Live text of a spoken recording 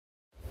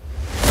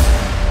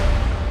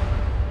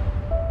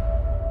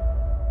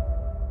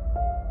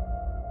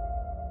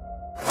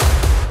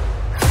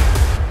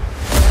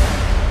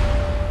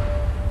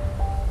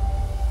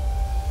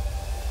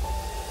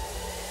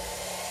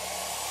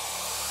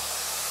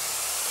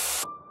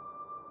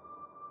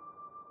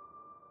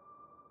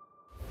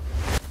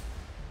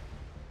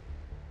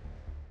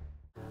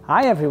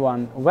Hi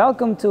everyone,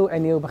 welcome to a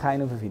new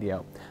Begijnhoeve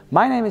video.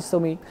 My name is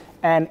Tommie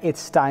and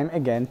it's time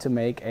again to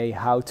make a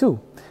how-to.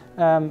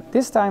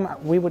 This time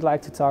we would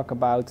like to talk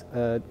about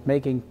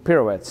making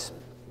pirouettes.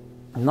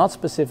 Not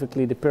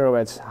specifically the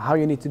pirouettes, how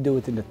you need to do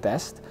it in the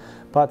test,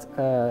 but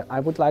I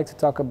would like to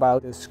talk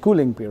about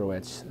schooling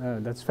pirouettes.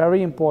 That's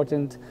very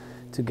important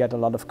to get a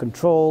lot of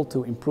control,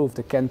 to improve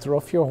the canter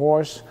of your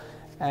horse.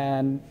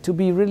 And to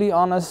be really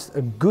honest,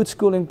 a good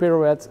schooling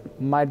pirouette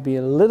might be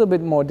a little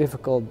bit more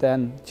difficult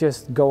than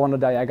just go on a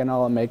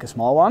diagonal and make a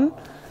small one.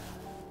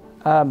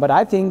 But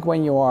I think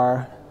when you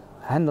are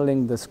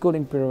handling the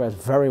schooling pirouette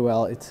very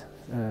well,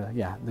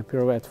 the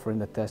pirouette for in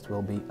the test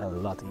will be a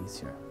lot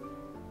easier.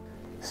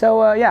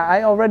 So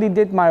I already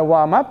did my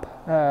warm-up.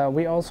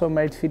 We also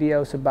made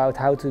videos about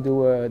how to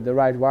do the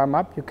right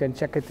warm-up. You can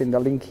check it in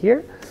the link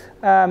here.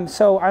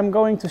 So I'm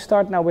going to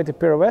start now with the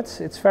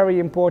pirouettes. It's very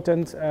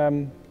important.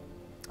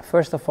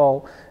 First of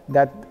all,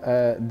 that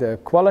the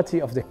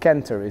quality of the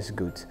canter is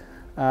good.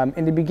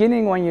 In the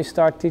beginning, when you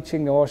start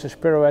teaching the horses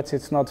pirouettes,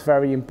 it's not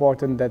very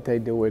important that they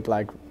do it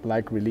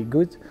like really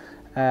good.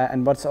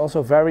 And what's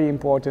also very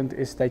important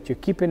is that you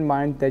keep in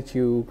mind that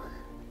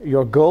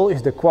your goal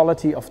is the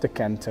quality of the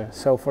canter.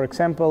 So for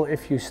example,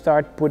 if you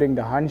start putting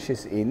the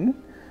hunches in,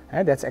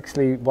 that's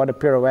actually what a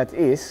pirouette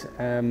is.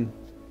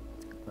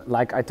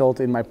 Like I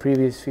told in my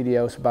previous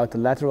videos about the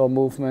lateral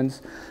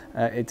movements,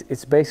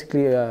 it's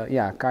basically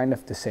kind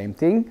of the same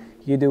thing.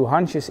 You do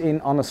hunches in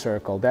on a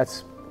circle.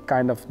 That's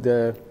kind of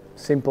the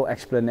simple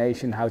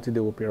explanation how to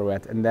do a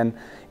pirouette. And then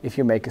if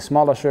you make a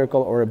smaller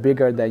circle or a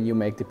bigger, then you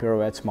make the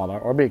pirouette smaller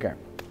or bigger.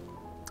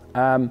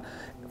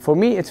 For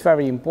me, it's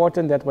very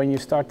important that when you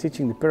start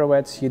teaching the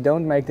pirouettes, you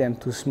don't make them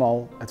too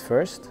small at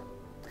first.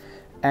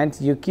 And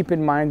you keep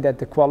in mind that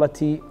the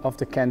quality of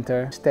the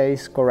canter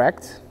stays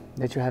correct,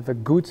 that you have a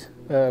good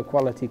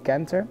quality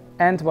canter.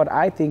 And what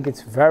I think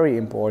is very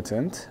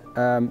important,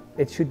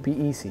 it should be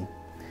easy.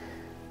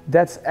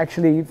 That's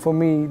actually for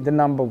me the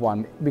number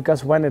one,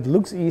 because when it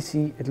looks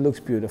easy, it looks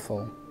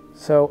beautiful.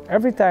 So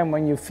every time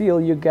when you feel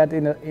you get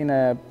in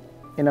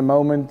a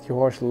moment your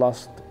horse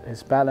lost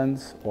his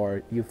balance,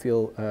 or you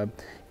feel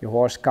your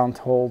horse can't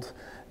hold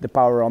the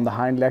power on the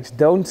hind legs,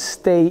 don't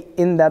stay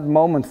in that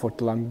moment for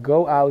too long.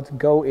 Go out,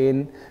 go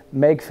in,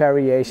 make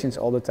variations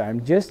all the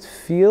time. Just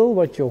feel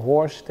what your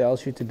horse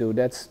tells you to do.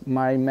 That's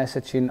my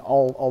message in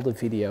all the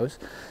videos.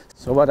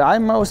 So what I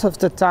most of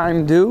the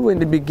time do in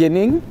the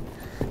beginning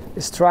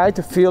is try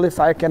to feel if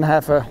I can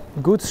have a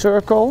good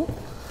circle,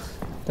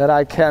 that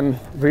I can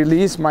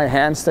release my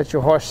hands, that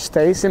your horse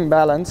stays in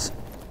balance,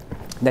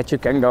 that you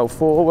can go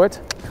forward.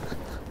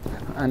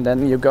 And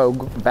then you go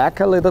back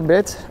a little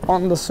bit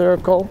on the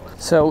circle.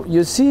 So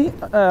you see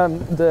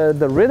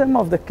the rhythm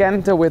of the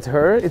canter with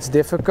her, it's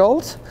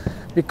difficult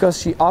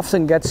because she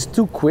often gets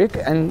too quick,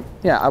 and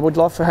I would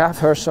love to have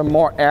her some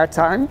more air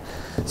time.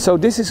 So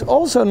this is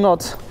also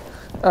not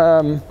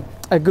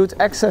a good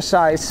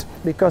exercise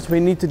because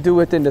we need to do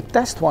it in the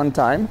test one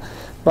time.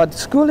 But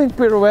schooling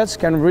pirouettes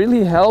can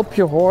really help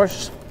your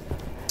horse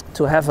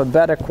to have a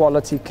better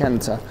quality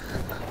canter.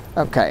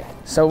 Okay,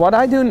 so what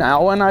I do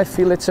now when I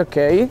feel it's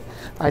okay,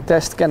 I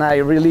test, can I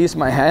release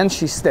my hand,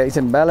 she stays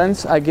in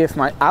balance. I give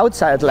my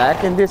outside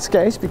leg in this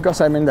case,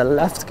 because I'm in the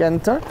left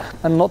canter,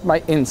 and not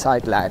my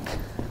inside leg.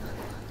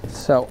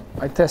 So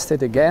I test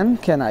it again,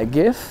 can I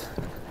give?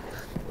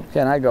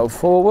 Can I go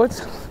forward?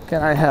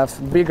 Can I have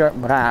bigger,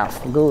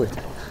 braaf, good.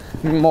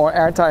 More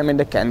airtime in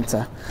the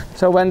canter.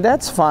 So when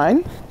that's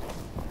fine,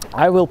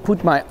 I will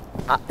put my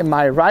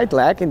right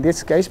leg, in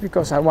this case,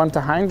 because I want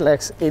the hind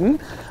legs in,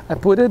 I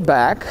put it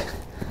back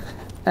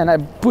and I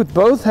put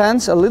both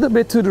hands a little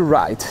bit to the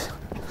right.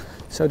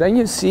 So then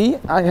you see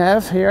I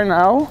have here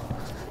now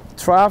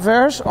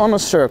traverse on a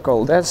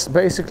circle. That's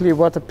basically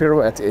what a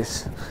pirouette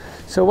is.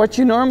 So what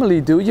you normally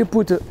do, you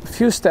put a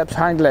few steps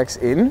hind legs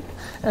in,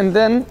 and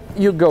then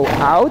you go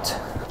out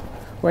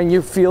when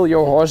you feel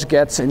your horse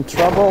gets in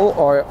trouble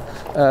or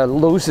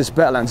loses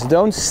balance.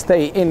 Don't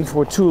stay in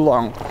for too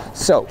long.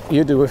 So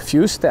you do a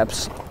few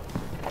steps,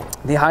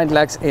 the hind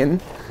legs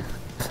in,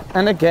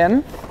 and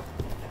again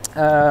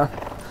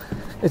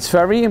it's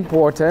very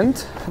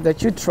important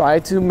that you try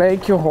to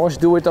make your horse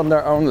do it on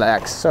their own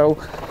legs. So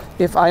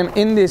if I'm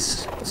in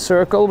this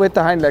circle with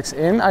the hind legs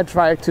in, I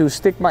try to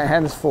stick my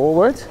hands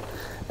forward,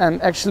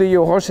 and actually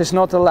your horse is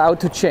not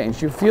allowed to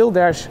change. You feel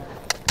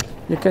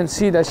you can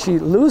see that she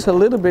loses a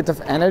little bit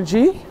of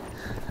energy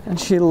and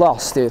she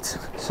lost it.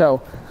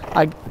 So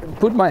I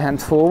put my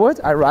hand forward,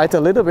 I ride a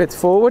little bit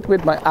forward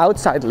with my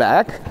outside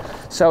leg,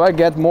 so I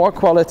get more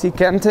quality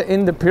canter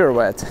in the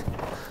pirouette.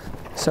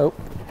 So,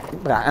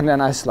 and then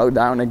I slow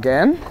down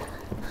again.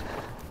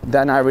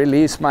 Then I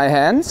release my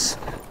hands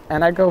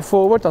and I go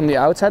forward on the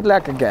outside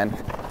leg again.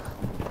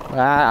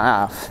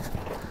 Wow,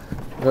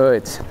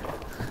 good.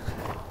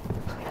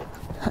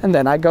 And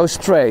then I go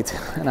straight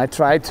and I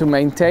try to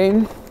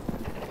maintain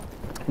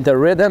the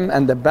rhythm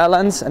and the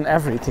balance and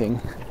everything.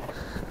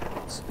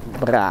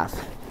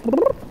 Braaf.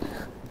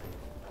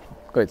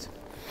 Good.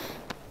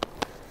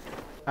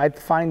 I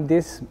find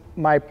this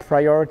my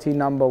priority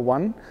number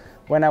one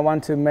when I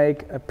want to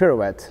make a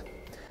pirouette.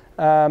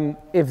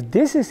 If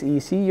this is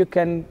easy, you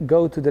can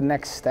go to the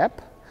next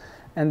step,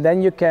 and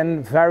then you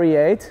can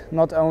variate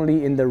not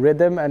only in the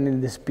rhythm and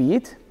in the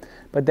speed,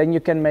 but then you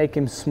can make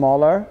him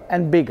smaller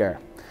and bigger.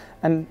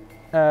 And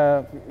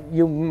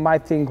you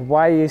might think,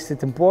 why is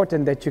it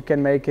important that you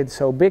can make it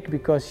so big?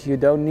 Because you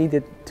don't need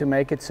it to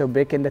make it so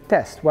big in the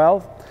test. Well,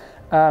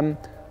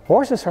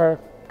 horses are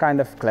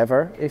kind of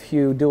clever. If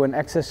you do an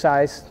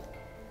exercise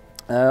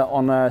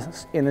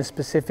in a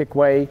specific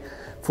way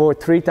for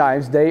 3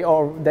 times, they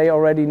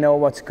already know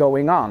what's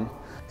going on.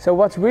 So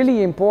what's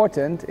really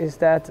important is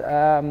that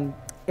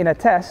in a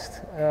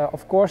test,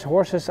 of course,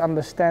 horses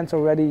understand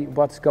already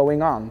what's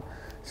going on.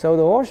 So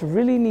the horse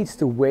really needs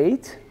to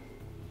wait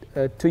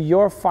to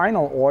your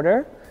final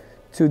order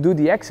to do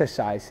the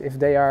exercise. If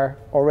they are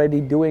already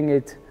doing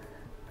it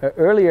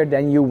earlier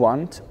than you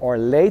want or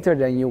later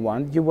than you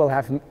want, you will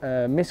have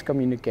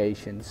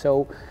miscommunication.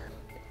 So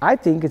I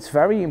think it's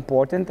very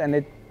important, and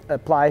it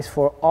applies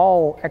for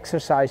all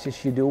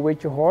exercises you do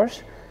with your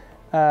horse.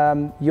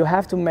 You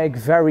have to make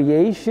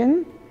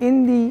variation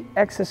in the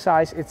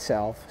exercise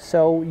itself.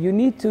 So you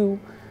need to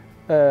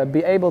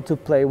be able to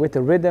play with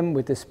the rhythm,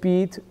 with the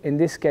speed, in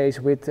this case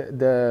with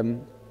the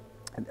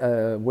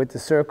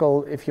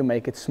circle, if you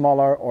make it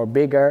smaller or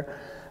bigger.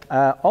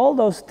 All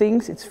those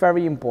things, it's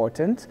very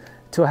important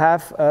to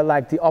have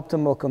like the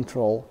optimal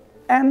control.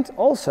 And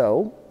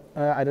also,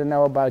 I don't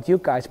know about you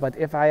guys, but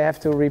if I have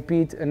to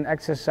repeat an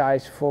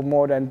exercise for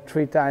more than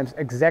 3 times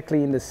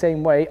exactly in the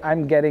same way,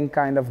 I'm getting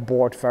kind of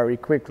bored very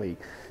quickly.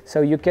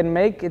 So you can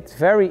make it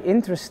very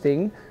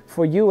interesting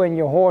for you and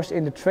your horse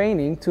in the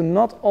training to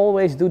not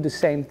always do the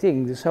same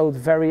thing. So the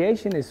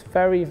variation is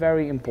very,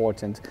 very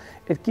important.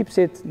 It keeps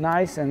it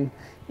nice and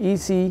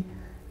easy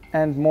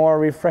and more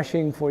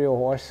refreshing for your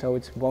horse, so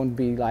it won't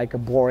be like a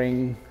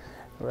boring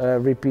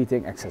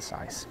repeating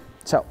exercise.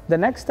 So the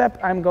next step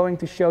I'm going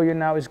to show you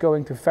now is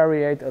going to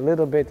variate a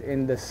little bit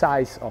in the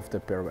size of the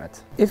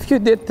pirouette. If you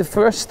did the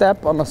first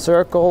step on a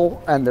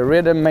circle and the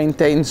rhythm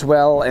maintains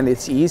well and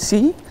it's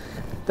easy,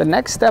 the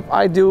next step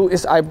I do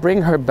is I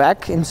bring her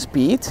back in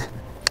speed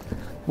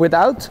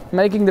without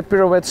making the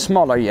pirouette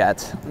smaller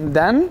yet.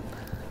 Then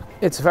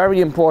it's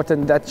very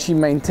important that she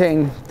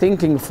maintain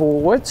thinking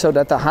forward so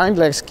that the hind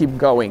legs keep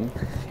going.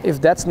 If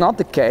that's not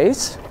the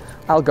case,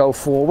 I'll go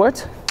forward,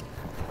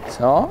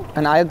 so,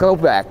 and I'll go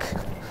back.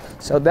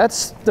 So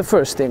that's the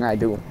first thing I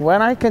do.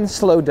 When I can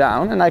slow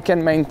down and I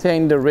can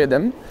maintain the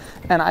rhythm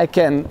and I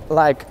can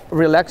like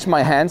relax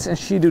my hands and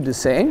she do the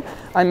same,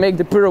 I make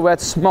the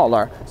pirouette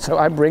smaller. So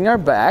I bring her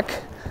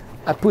back,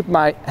 I put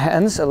my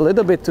hands a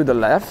little bit to the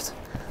left.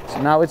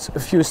 So now it's a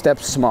few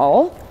steps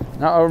small.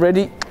 Now I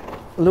already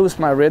lose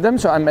my rhythm,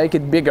 so I make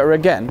it bigger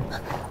again.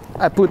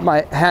 I put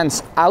my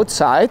hands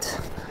outside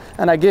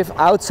and I give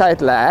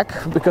outside leg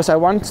because I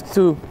want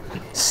to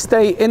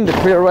stay in the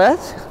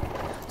pirouette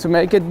to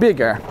make it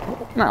bigger.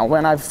 Now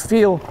when I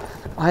feel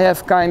I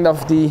have kind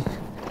of the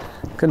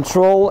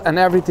control and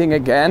everything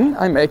again,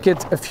 I make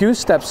it a few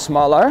steps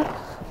smaller,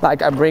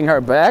 like I bring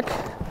her back,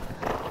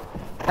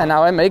 and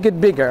now I make it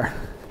bigger,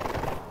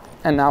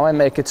 and now I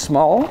make it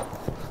small,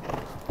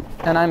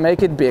 and I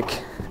make it big.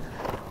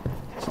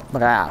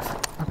 Brav.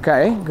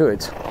 Okay,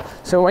 good.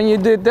 So when you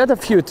did that a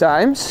few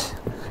times,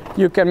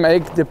 you can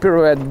make the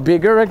pirouette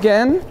bigger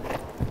again,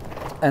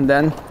 and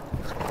then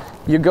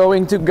you're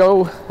going to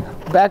go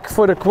back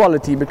for the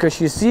quality, because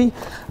you see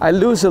I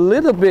lose a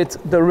little bit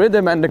the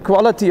rhythm and the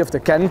quality of the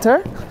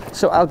canter.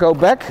 So I'll go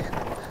back,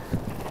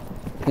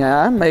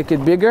 yeah, make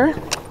it bigger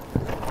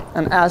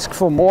and ask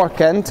for more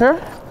canter.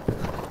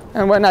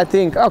 And when I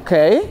think,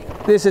 okay,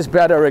 this is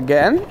better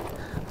again,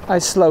 I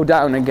slow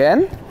down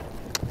again.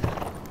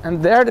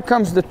 And there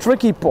comes the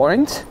tricky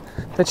point,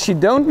 that she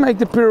don't make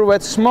the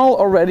pirouette small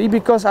already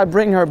because I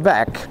bring her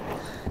back,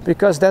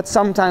 because that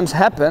sometimes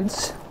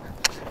happens.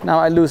 Now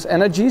I lose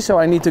energy, so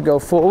I need to go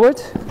forward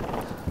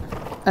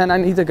and I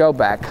need to go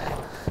back.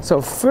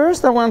 So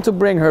first I want to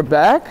bring her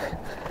back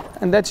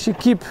and that she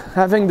keep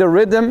having the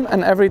rhythm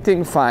and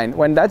everything fine.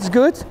 When that's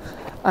good,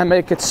 I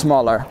make it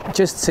smaller.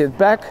 Just sit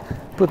back,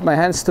 put my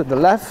hands to the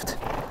left,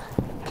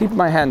 keep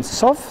my hands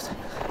soft.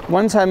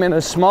 Once I'm in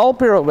a small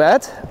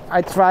pirouette,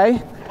 I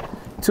try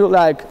to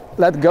like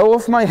let go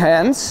of my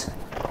hands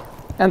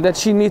and that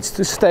she needs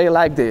to stay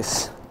like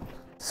this.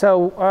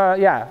 So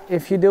yeah,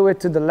 if you do it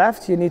to the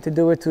left, you need to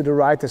do it to the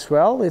right as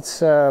well.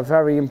 It's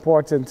very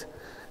important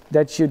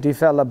that you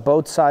develop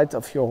both sides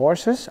of your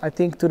horses. I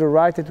think to the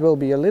right it will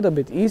be a little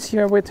bit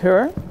easier with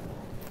her.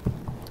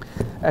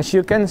 As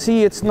you can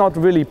see, it's not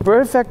really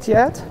perfect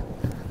yet,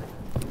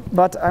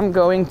 but I'm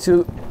going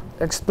to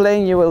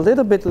explain you a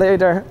little bit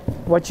later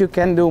what you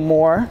can do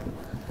more.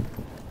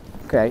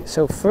 Okay,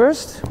 so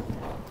first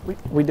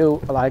we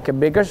do like a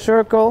bigger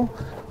circle,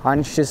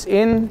 hunches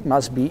in,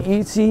 must be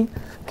easy.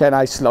 Can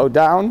I slow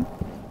down?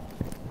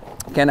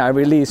 Can I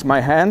release my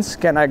hands?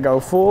 Can I go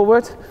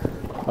forward?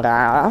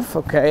 Brav,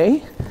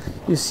 okay.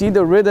 You see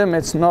the rhythm,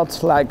 it's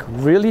not like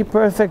really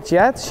perfect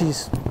yet.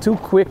 She's too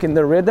quick in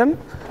the rhythm.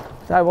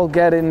 I will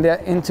get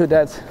into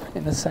that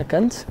in a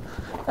second.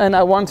 and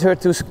I want her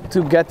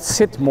to get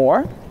sit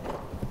more.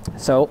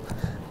 So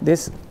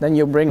this, then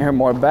you bring her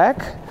more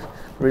back,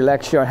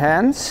 relax your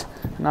hands.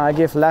 Now I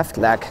give left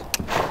leg.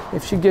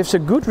 If she gives a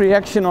good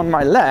reaction on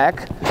my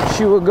leg,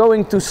 she will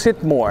going to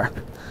sit more.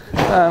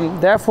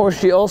 Therefore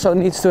she also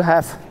needs to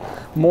have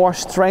more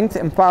strength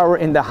and power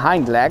in the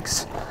hind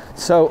legs.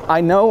 So I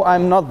know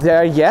I'm not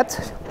there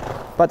yet,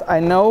 but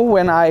I know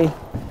when I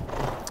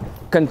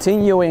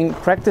continuing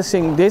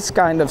practicing this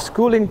kind of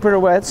schooling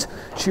pirouettes,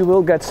 she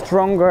will get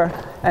stronger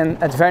and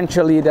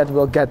eventually that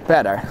will get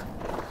better.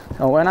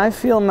 So when I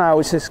feel now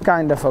this is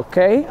kind of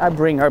okay, I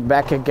bring her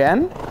back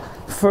again.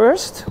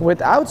 First,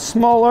 without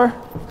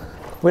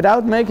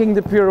making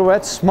the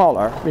pirouette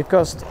smaller,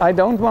 because I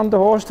don't want the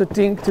horse to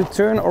think to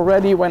turn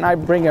already when I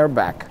bring her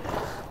back.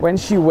 When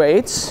she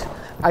waits,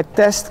 I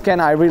test, can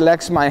I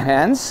relax my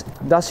hands?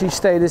 Does she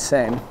stay the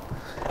same?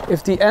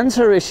 If the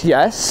answer is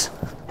yes,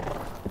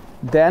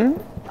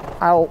 then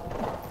I'll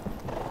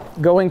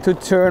going to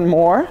turn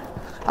more.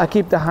 I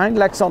keep the hind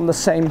legs on the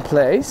same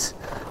place.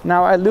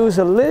 Now I lose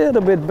a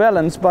little bit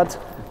balance, but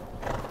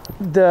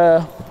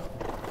the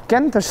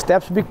canter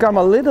steps become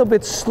a little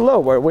bit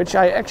slower, which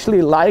I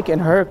actually like in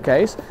her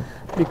case,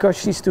 because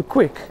she's too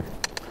quick.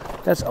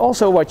 That's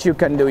also what you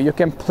can do. You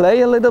can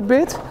play a little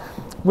bit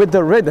with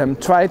the rhythm.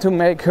 Try to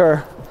make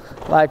her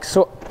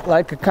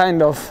like a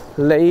kind of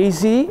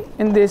lazy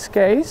in this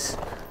case.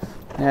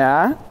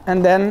 Yeah,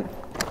 and then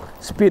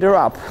speed her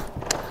up.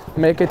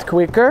 Make it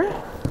quicker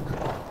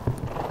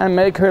and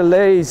make her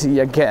lazy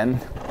again.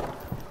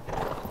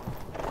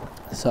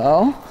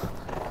 So,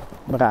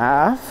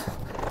 braaf,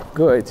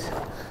 good.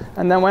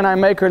 And then when I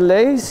make her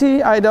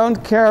lazy, I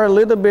don't care a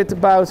little bit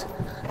about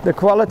the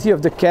quality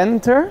of the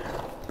canter,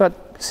 but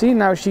see,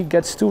 now she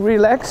gets too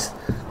relaxed.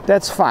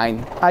 That's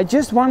fine. I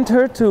just want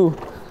her to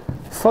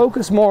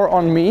focus more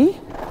on me,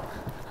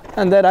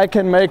 and that I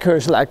can make her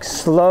like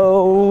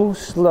slow,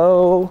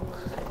 slow.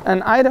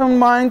 And I don't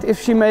mind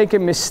if she make a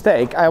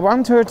mistake. I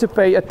want her to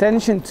pay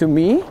attention to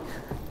me.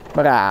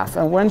 Braaf.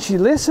 And when she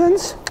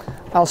listens,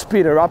 I'll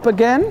speed her up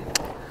again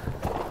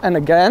and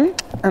again,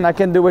 and I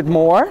can do it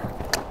more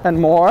and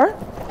more.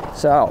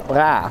 So,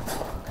 braaf.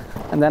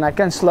 And then I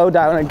can slow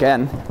down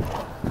again.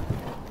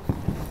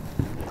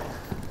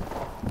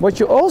 What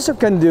you also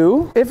can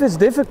do, if it's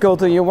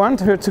difficult and you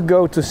want her to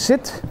go to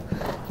sit,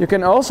 you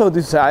can also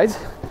decide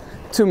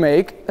to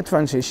make a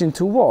transition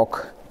to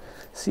walk.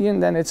 See,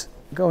 and then it's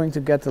going to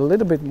get a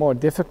little bit more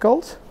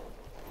difficult.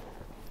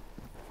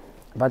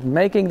 But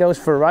making those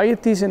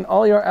varieties in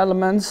all your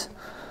elements,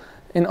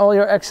 in all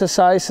your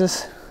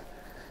exercises,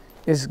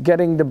 is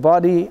getting the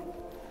body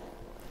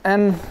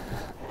and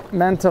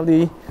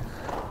mentally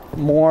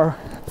more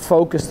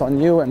focused on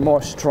you and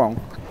more strong.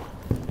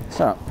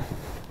 So,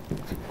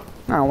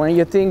 now when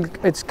you think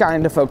it's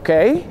kind of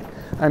okay,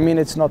 I mean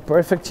it's not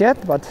perfect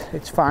yet, but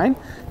it's fine,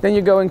 then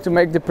you're going to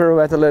make the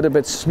pirouette a little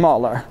bit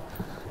smaller.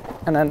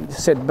 And then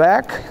sit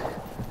back.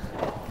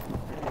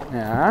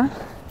 Yeah.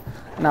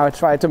 Now I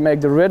try to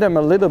make the rhythm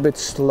a little bit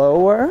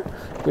slower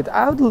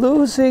without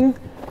losing.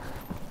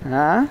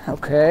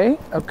 Okay,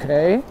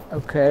 okay,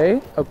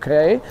 okay,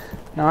 okay.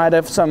 Now I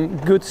have some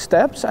good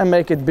steps. I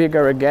make it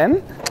bigger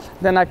again.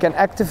 Then I can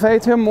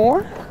activate her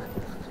more.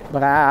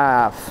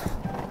 Braaf.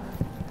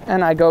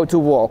 And I go to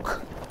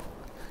walk.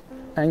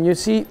 And you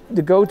see,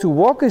 the go to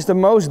walk is the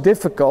most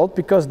difficult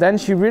because then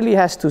she really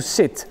has to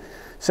sit.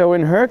 So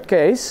in her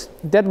case,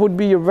 that would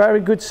be a very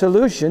good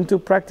solution to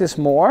practice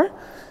more,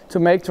 to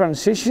make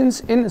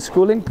transitions in a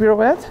schooling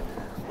pirouette.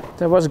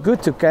 That was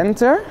good to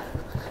canter.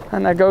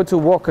 And I go to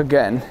walk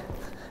again.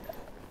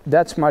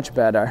 That's much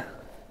better.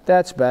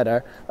 That's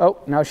better. Oh,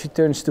 now she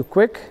turns too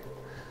quick.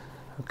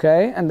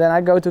 Okay, and then I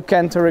go to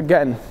canter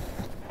again.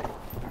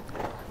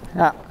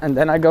 Yeah, and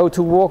then I go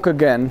to walk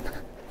again.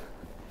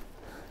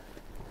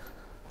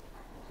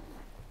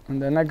 And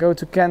then I go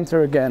to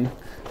canter again.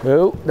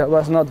 Oh, that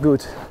was not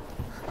good.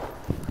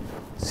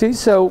 See,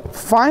 so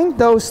find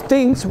those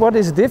things, what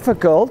is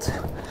difficult,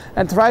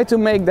 and try to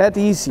make that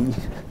easy.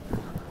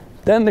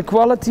 Then the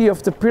quality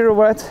of the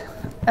pirouette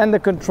and the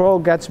control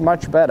gets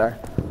much better.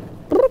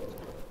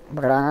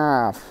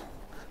 Braaf.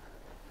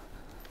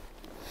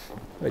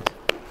 Good.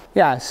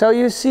 Yeah, so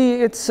you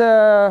see, it's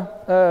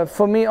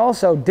for me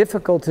also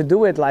difficult to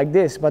do it like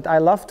this, but I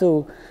love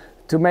to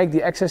make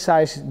the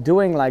exercise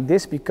doing like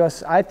this,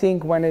 because I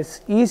think when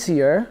it's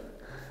easier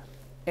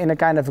in a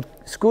kind of a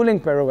schooling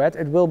pirouette,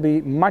 it will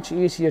be much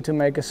easier to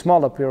make a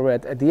smaller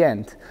pirouette at the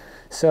end.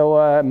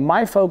 So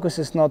my focus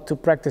is not to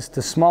practice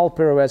the small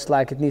pirouettes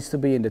like it needs to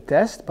be in the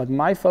test, but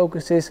my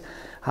focus is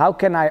how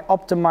can I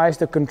optimize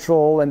the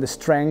control and the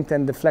strength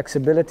and the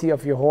flexibility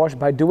of your horse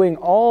by doing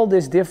all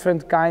these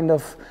different kind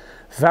of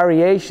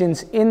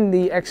variations in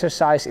the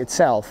exercise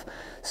itself.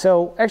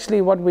 So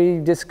actually what we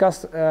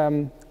discussed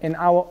in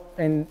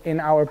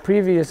our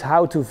previous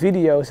how-to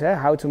videos,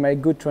 how to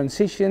make good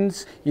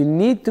transitions, you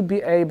need to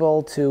be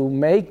able to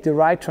make the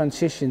right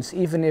transitions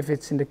even if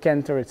it's in the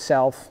canter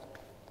itself.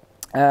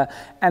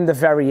 and the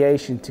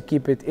variation to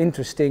keep it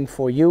interesting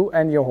for you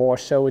and your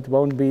horse, so it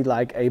won't be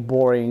like a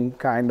boring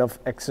kind of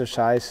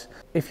exercise.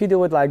 If you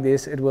do it like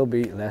this, it will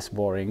be less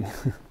boring.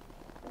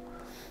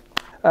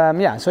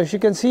 Yeah, so as you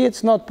can see,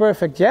 it's not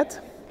perfect yet,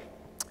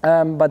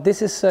 but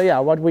this is yeah,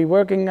 what we're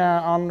working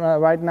on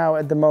right now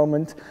at the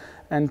moment.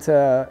 And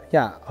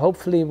yeah,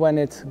 hopefully when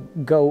it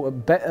go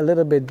a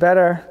little bit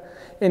better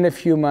in a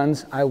few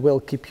months, I will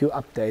keep you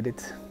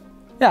updated.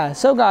 Yeah,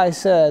 so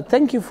guys,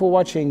 thank you for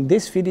watching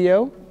this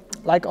video.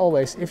 Like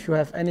always, if you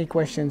have any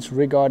questions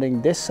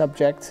regarding this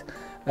subject,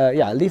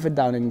 yeah, leave it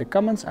down in the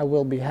comments. I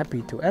will be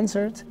happy to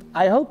answer it.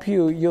 I hope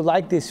you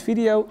like this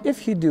video.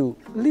 If you do,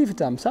 leave a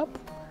thumbs up.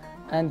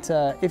 And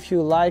if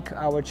you like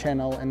our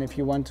channel and if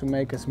you want to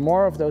make us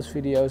more of those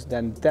videos,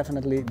 then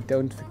definitely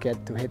don't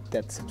forget to hit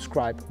that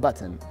subscribe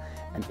button.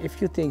 And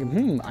if you think,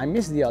 I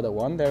missed the other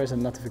one, there is a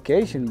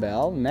notification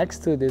bell next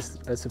to this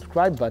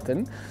subscribe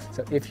button.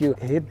 So if you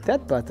hit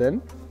that button,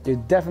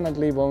 you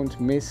definitely won't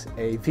miss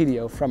a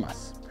video from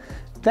us.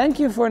 Thank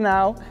you for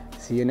now.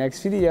 See you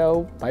next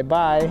video. Bye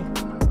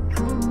bye.